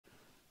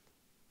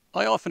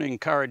I often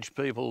encourage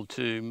people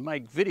to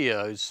make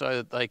videos so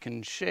that they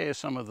can share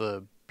some of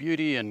the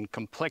beauty and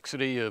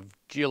complexity of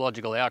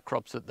geological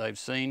outcrops that they've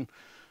seen,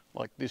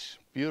 like this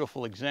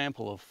beautiful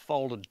example of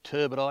folded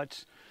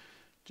turbidites,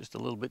 just a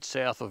little bit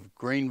south of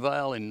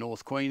Greenvale in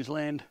North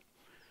Queensland.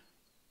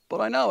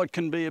 But I know it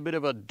can be a bit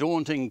of a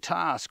daunting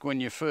task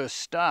when you first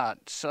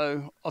start,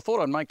 so I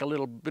thought I'd make a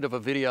little bit of a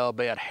video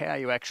about how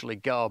you actually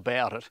go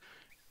about it.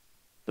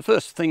 The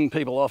first thing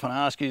people often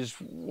ask is,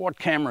 what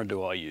camera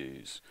do I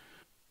use?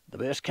 The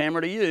best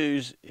camera to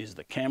use is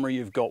the camera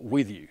you've got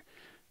with you.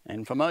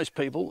 And for most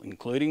people,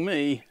 including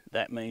me,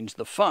 that means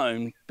the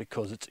phone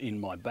because it's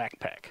in my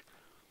backpack.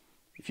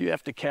 If you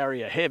have to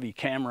carry a heavy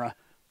camera,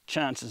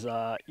 chances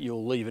are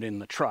you'll leave it in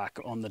the truck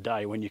on the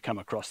day when you come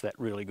across that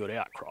really good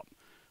outcrop.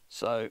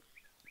 So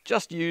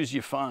just use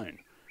your phone.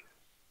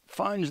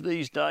 Phones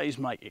these days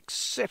make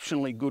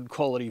exceptionally good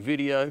quality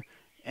video,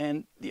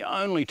 and the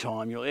only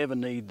time you'll ever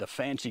need the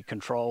fancy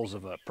controls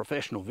of a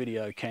professional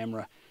video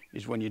camera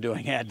is when you're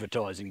doing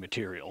advertising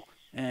material,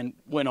 and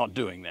we're not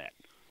doing that.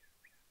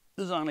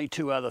 There's only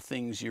two other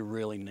things you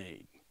really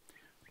need.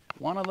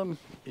 One of them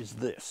is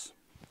this.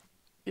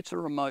 It's a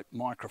remote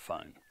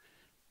microphone.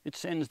 It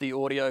sends the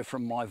audio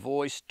from my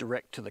voice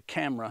direct to the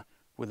camera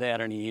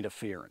without any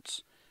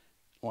interference,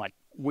 like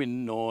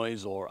wind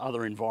noise or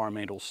other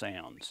environmental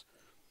sounds.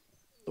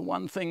 The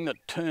one thing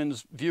that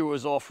turns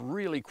viewers off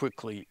really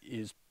quickly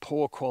is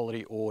poor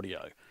quality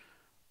audio,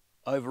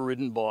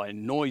 overridden by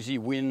noisy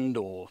wind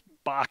or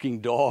barking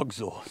dogs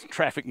or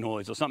traffic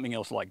noise or something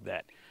else like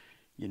that.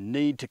 You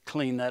need to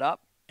clean that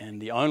up,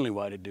 and the only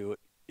way to do it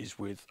is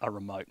with a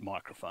remote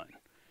microphone.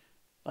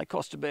 They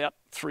cost about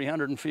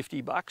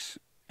 $350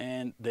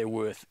 and they're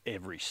worth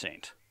every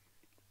cent.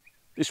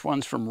 This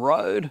one's from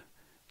Rode.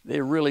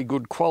 They're really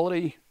good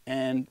quality,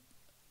 and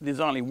there's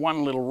only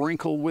one little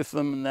wrinkle with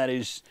them, and that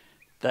is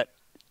that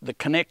the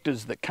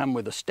connectors that come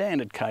with a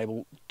standard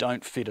cable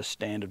don't fit a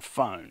standard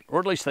phone, or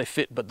at least they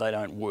fit but they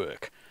don't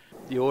work.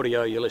 The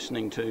audio you're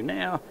listening to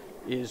now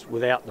is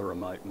without the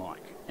remote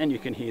mic, and you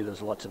can hear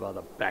there's lots of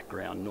other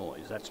background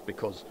noise. That's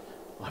because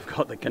I've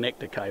got the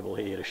connector cable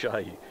here to show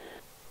you.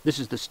 This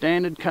is the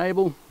standard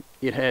cable.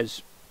 It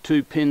has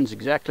two pins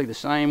exactly the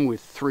same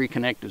with three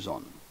connectors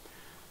on them.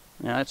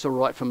 Now that's all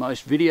right for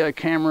most video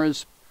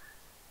cameras,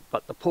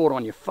 but the port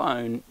on your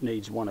phone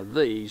needs one of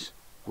these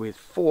with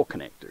four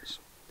connectors.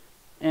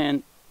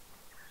 And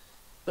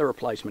the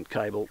replacement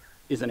cable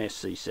is an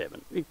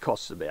SC7. It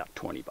costs about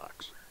 20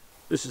 bucks.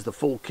 This is the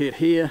full kit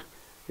here.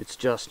 It's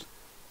just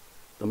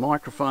the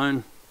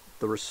microphone,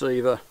 the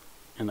receiver,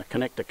 and the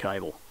connector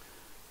cable.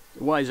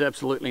 It weighs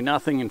absolutely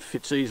nothing and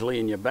fits easily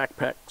in your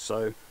backpack,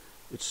 so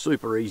it's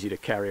super easy to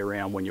carry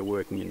around when you're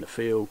working in the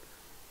field,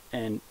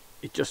 and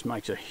it just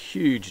makes a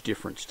huge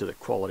difference to the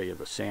quality of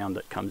the sound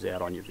that comes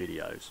out on your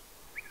videos.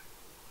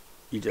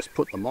 You just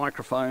put the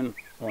microphone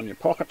on your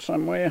pocket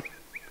somewhere.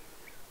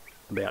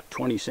 About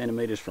 20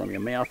 centimeters from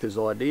your mouth is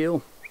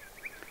ideal.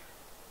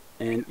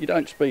 And you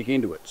don't speak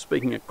into it.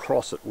 Speaking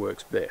across it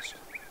works best.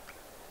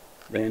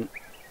 Then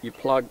you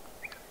plug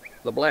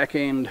the black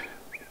end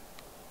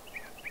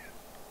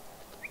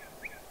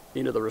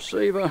into the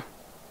receiver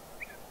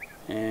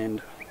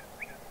and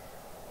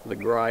the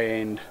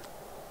grey end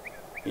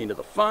into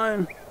the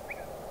phone,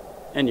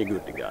 and you're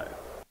good to go.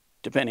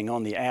 Depending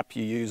on the app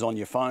you use on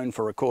your phone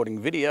for recording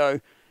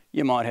video,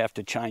 you might have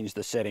to change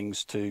the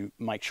settings to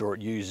make sure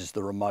it uses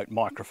the remote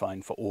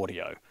microphone for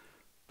audio,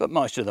 but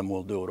most of them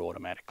will do it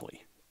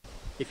automatically.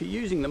 If you're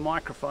using the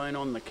microphone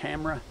on the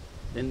camera,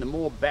 then the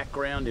more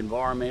background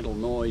environmental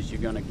noise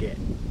you're going to get,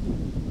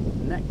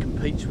 and that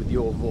competes with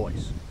your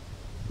voice.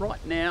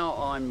 Right now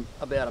I'm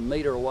about a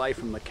metre away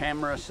from the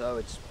camera, so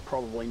it's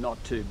probably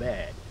not too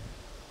bad.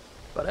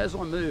 But as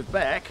I move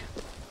back,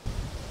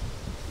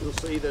 you'll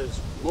see there's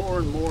more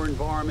and more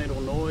environmental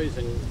noise,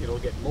 and it'll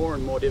get more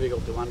and more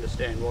difficult to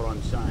understand what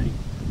I'm saying.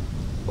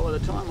 By the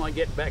time I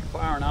get back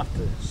far enough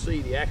to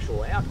see the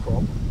actual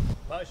outcrop,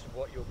 most of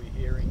what you'll be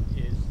hearing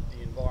is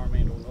the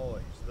environmental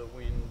noise, the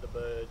wind, the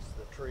birds,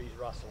 the trees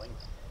rustling,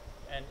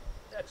 and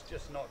that's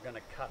just not going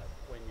to cut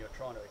it when you're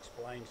trying to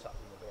explain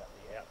something about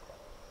the outcrop.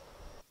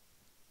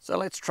 So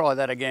let's try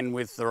that again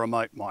with the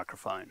remote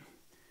microphone.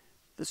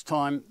 This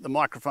time the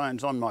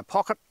microphone's on my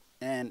pocket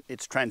and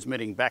it's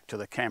transmitting back to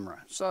the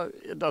camera, so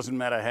it doesn't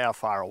matter how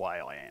far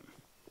away I am.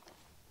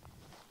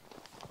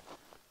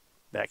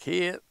 Back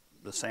here,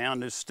 the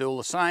sound is still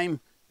the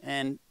same,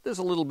 and there's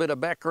a little bit of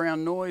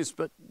background noise,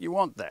 but you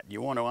want that.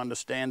 You want to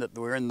understand that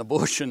we're in the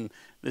bush and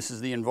this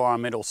is the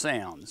environmental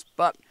sounds,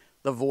 but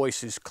the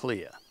voice is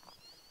clear.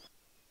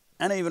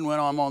 And even when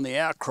I'm on the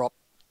outcrop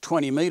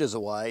 20 metres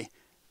away,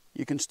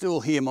 you can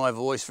still hear my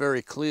voice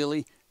very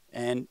clearly,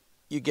 and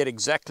you get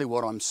exactly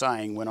what I'm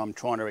saying when I'm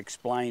trying to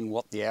explain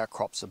what the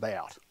outcrop's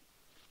about.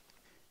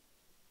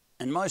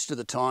 And most of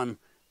the time,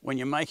 when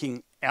you're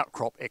making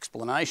outcrop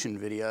explanation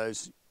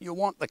videos, you'll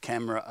want the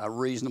camera a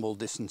reasonable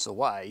distance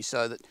away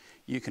so that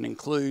you can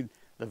include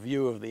the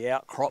view of the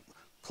outcrop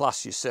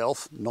plus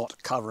yourself,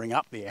 not covering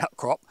up the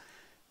outcrop.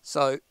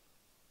 So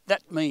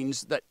that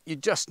means that you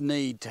just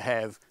need to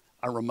have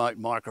a remote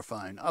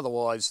microphone.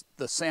 Otherwise,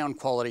 the sound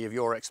quality of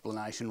your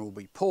explanation will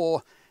be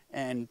poor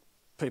and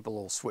people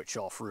will switch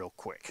off real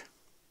quick.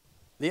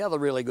 The other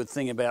really good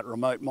thing about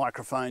remote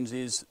microphones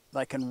is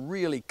they can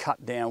really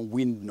cut down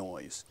wind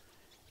noise.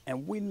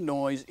 And wind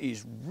noise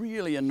is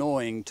really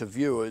annoying to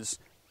viewers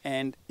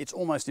and it's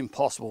almost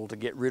impossible to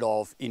get rid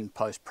of in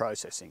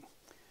post-processing.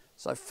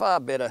 So far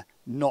better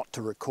not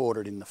to record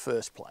it in the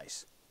first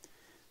place.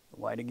 The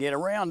way to get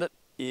around it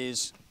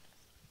is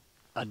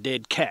a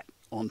dead cat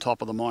on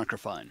top of the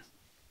microphone.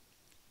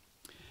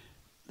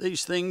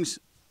 These things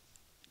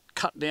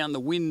cut down the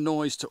wind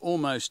noise to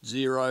almost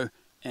zero,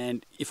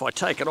 and if I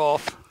take it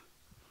off,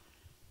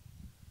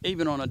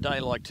 even on a day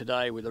like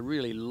today with a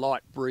really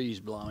light breeze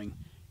blowing,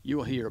 you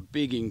will hear a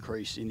big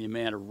increase in the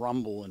amount of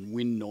rumble and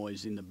wind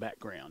noise in the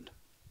background.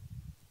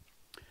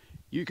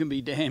 You can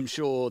be damn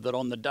sure that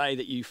on the day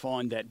that you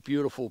find that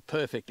beautiful,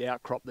 perfect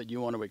outcrop that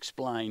you want to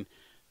explain,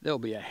 there'll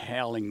be a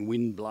howling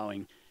wind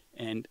blowing,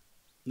 and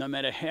no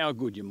matter how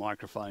good your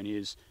microphone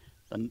is,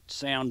 the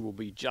sound will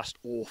be just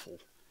awful.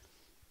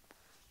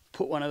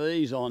 Put one of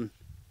these on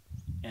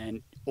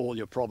and all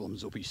your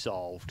problems will be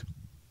solved.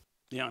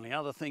 The only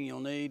other thing you'll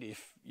need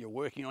if you're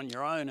working on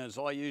your own, as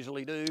I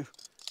usually do,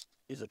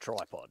 is a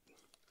tripod.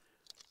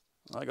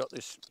 I got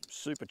this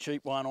super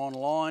cheap one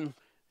online.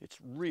 It's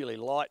really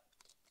light,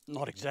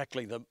 not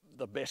exactly the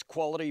best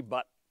quality,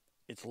 but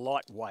it's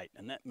lightweight,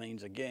 and that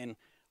means again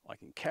I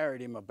can carry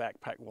it in my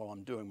backpack while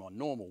I'm doing my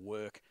normal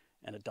work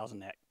and it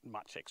doesn't act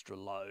much extra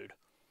load.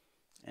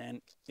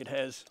 And it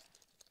has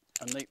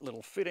a neat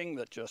little fitting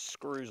that just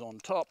screws on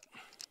top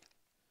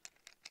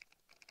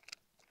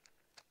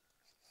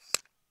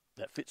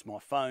that fits my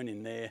phone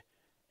in there,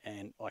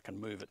 and I can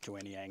move it to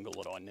any angle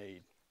that I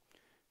need.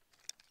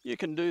 You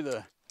can do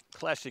the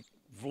classic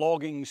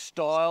vlogging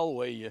style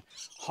where you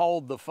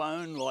hold the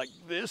phone like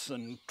this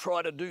and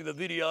try to do the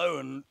video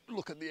and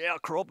look at the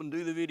outcrop and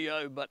do the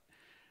video, but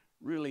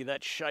really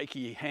that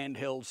shaky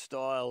handheld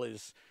style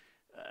is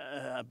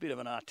a bit of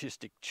an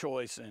artistic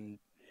choice and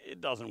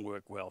it doesn't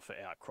work well for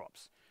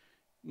outcrops.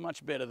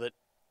 Much better that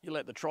you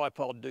let the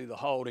tripod do the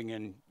holding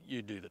and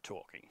you do the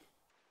talking.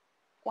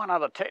 One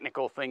other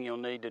technical thing you'll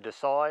need to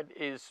decide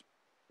is,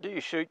 do you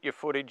shoot your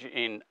footage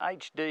in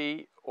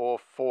HD or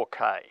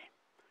 4K?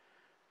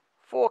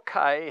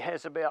 4K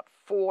has about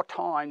 4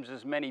 times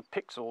as many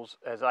pixels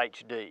as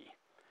HD,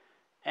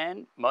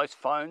 and most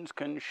phones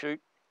can shoot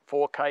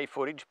 4K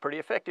footage pretty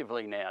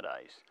effectively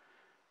nowadays.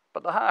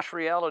 But the harsh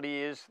reality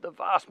is the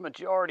vast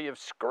majority of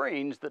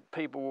screens that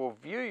people will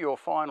view your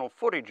final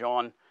footage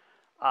on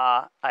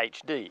are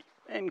HD,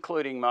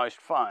 including most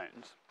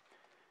phones.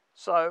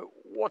 So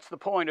what's the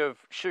point of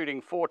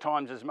shooting 4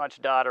 times as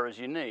much data as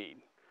you need?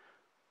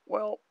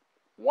 Well,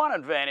 one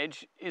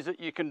advantage is that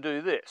you can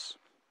do this.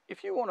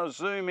 If you want to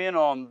zoom in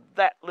on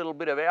that little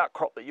bit of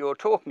outcrop that you're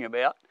talking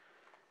about,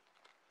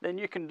 then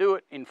you can do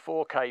it in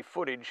 4K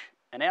footage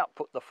and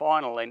output the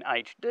final in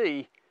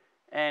HD,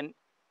 and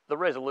the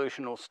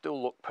resolution will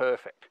still look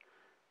perfect.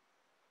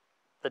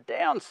 The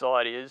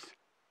downside is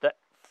that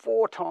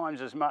 4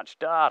 times as much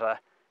data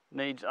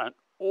needs an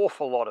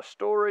awful lot of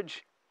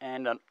storage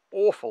and an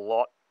awful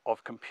lot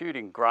of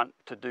computing grunt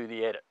to do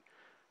the edit.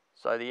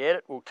 So the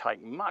edit will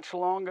take much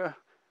longer,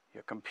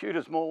 your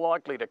computer's more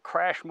likely to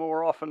crash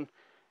more often,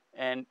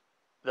 and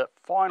the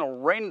final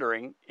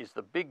rendering is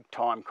the big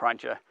time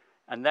cruncher,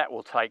 and that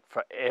will take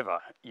forever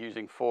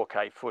using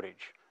 4K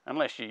footage,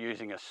 unless you're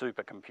using a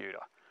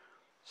supercomputer.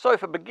 So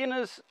for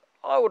beginners,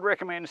 I would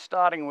recommend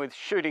starting with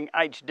shooting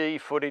HD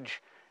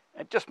footage.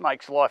 It just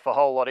makes life a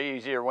whole lot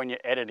easier when you're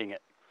editing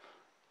it.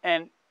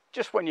 And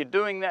just when you're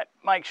doing that,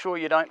 make sure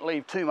you don't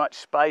leave too much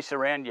space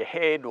around your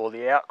head or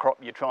the outcrop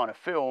you're trying to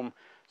film,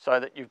 so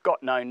that you've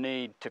got no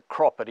need to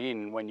crop it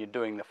in when you're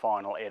doing the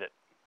final edit.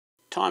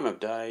 Time of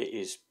day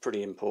is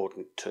pretty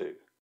important too.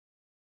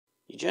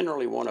 You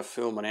generally want to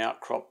film an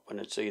outcrop when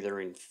it's either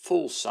in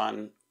full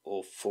sun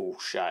or full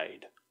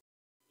shade.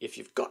 If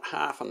you've got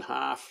half and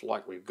half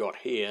like we've got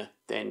here,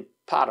 then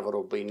part of it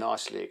will be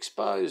nicely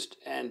exposed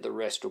and the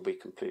rest will be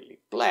completely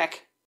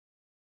black.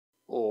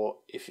 Or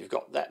if you've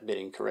got that bit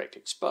in correct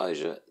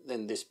exposure,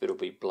 then this bit will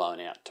be blown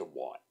out to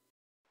white.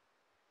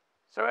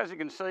 So as you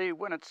can see,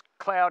 when it's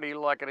cloudy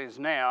like it is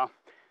now,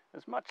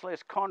 there's much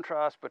less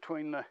contrast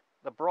between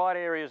the bright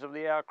areas of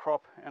the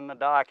outcrop and the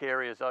dark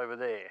areas over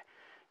there.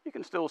 You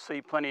can still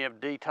see plenty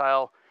of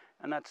detail,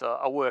 and that's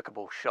a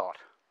workable shot.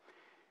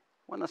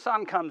 When the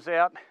sun comes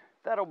out,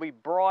 that'll be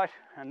bright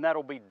and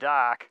that'll be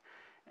dark,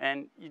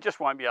 and you just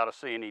won't be able to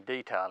see any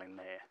detail in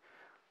there.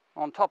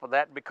 On top of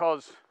that,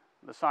 because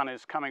the sun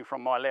is coming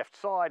from my left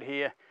side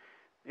here,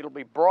 it'll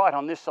be bright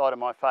on this side of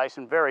my face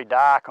and very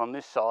dark on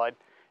this side,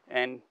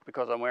 and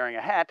because I'm wearing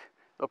a hat,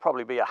 there'll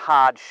probably be a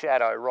hard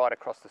shadow right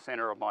across the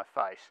center of my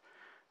face.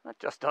 That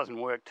just doesn't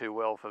work too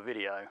well for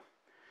video.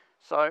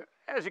 So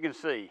as you can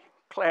see,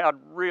 cloud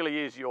really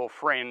is your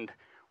friend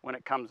when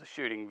it comes to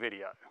shooting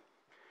video.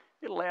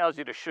 It allows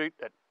you to shoot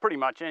at pretty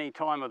much any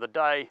time of the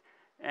day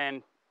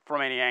and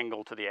from any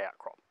angle to the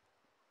outcrop.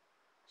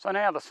 So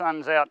now the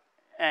sun's out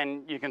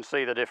and you can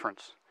see the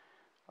difference.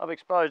 I've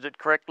exposed it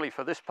correctly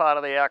for this part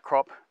of the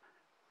outcrop,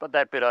 but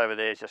that bit over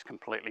there is just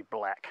completely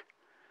black.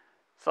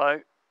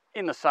 So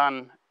in the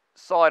sun,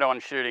 side-on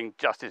shooting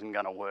just isn't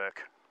going to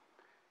work.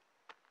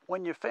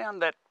 When you've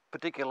found that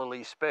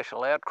particularly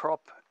special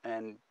outcrop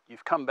and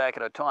you've come back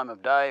at a time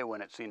of day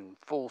when it's in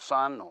full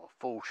sun or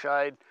full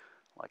shade,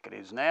 like it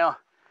is now,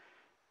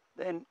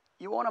 then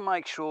you want to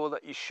make sure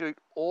that you shoot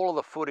all of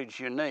the footage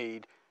you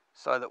need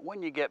so that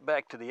when you get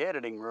back to the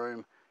editing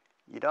room,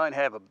 you don't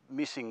have a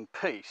missing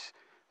piece,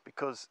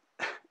 because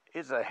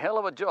it's a hell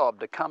of a job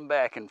to come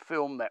back and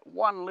film that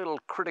one little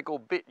critical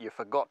bit you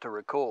forgot to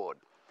record.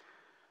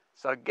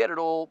 So get it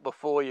all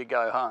before you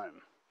go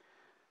home.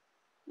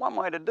 One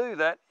way to do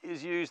that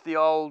is use the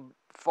old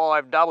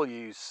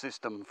 5Ws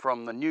system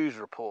from the news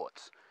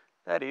reports.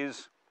 That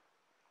is,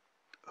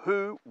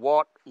 who,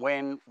 what,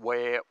 when,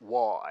 where,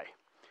 why.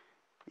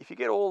 If you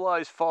get all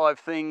those 5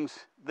 things,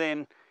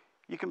 then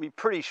you can be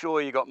pretty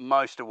sure you got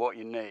most of what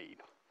you need.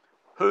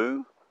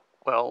 Who?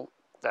 Well,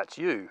 that's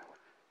you.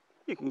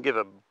 You can give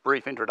a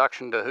brief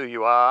introduction to who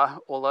you are,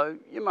 although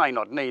you may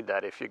not need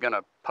that if you're going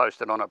to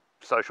post it on a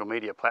social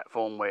media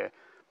platform where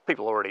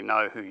people already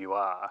know who you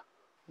are.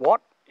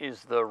 What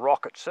is the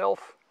rock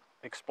itself?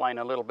 Explain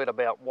a little bit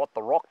about what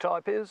the rock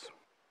type is.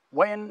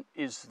 When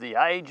is the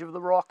age of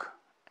the rock?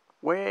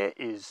 Where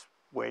is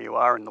where you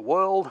are in the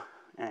world,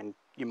 and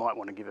you might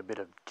want to give a bit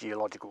of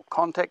geological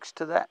context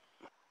to that.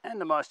 And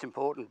the most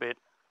important bit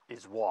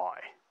is why.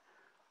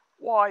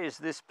 Why is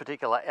this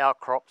particular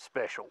outcrop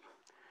special?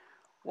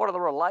 What are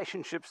the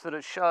relationships that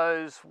it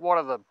shows? What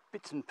are the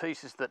bits and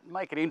pieces that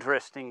make it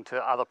interesting to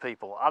other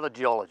people, other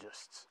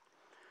geologists?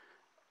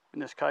 In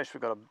this case,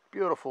 we've got a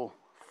beautiful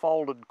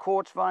folded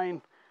quartz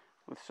vein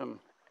with some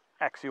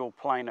axial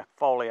planar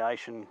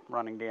foliation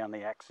running down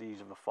the axes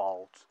of the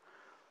folds.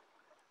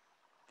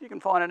 If you can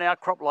find an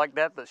outcrop like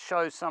that that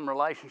shows some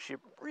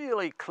relationship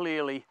really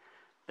clearly,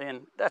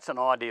 then that's an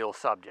ideal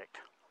subject.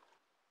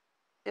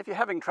 If you're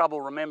having trouble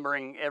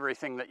remembering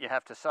everything that you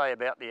have to say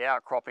about the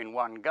outcrop in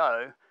one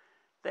go,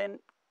 then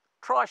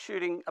try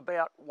shooting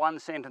about one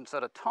sentence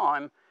at a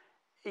time,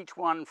 each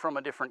one from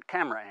a different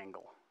camera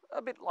angle,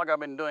 a bit like I've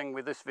been doing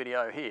with this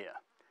video here.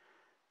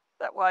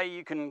 That way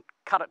you can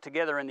cut it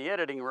together in the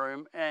editing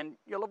room and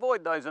you'll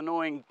avoid those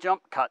annoying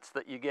jump cuts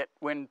that you get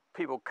when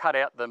people cut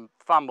out the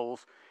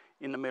fumbles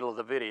in the middle of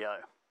the video.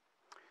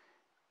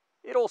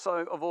 It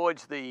also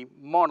avoids the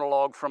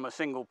monologue from a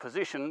single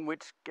position,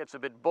 which gets a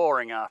bit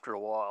boring after a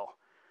while.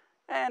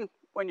 And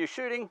when you're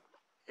shooting,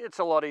 it's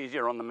a lot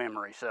easier on the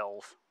memory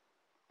cells.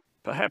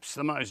 Perhaps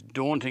the most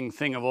daunting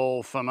thing of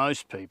all for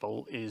most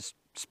people is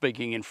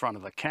speaking in front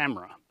of the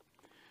camera.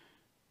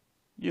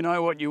 You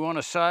know what you want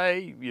to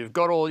say, you've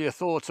got all your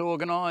thoughts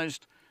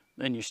organised,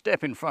 then you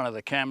step in front of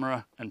the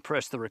camera and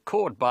press the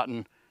record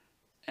button,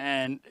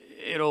 and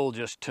it all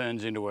just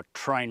turns into a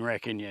train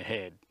wreck in your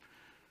head.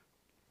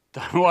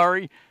 Don't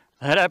worry,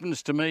 that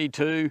happens to me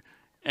too,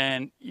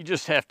 and you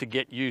just have to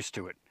get used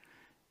to it.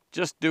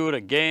 Just do it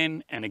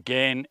again and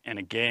again and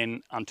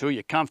again until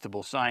you're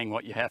comfortable saying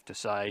what you have to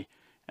say.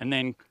 And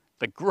then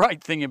the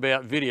great thing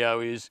about video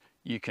is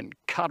you can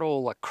cut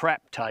all the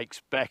crap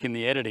takes back in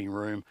the editing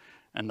room,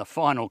 and the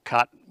final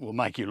cut will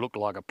make you look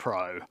like a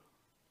pro.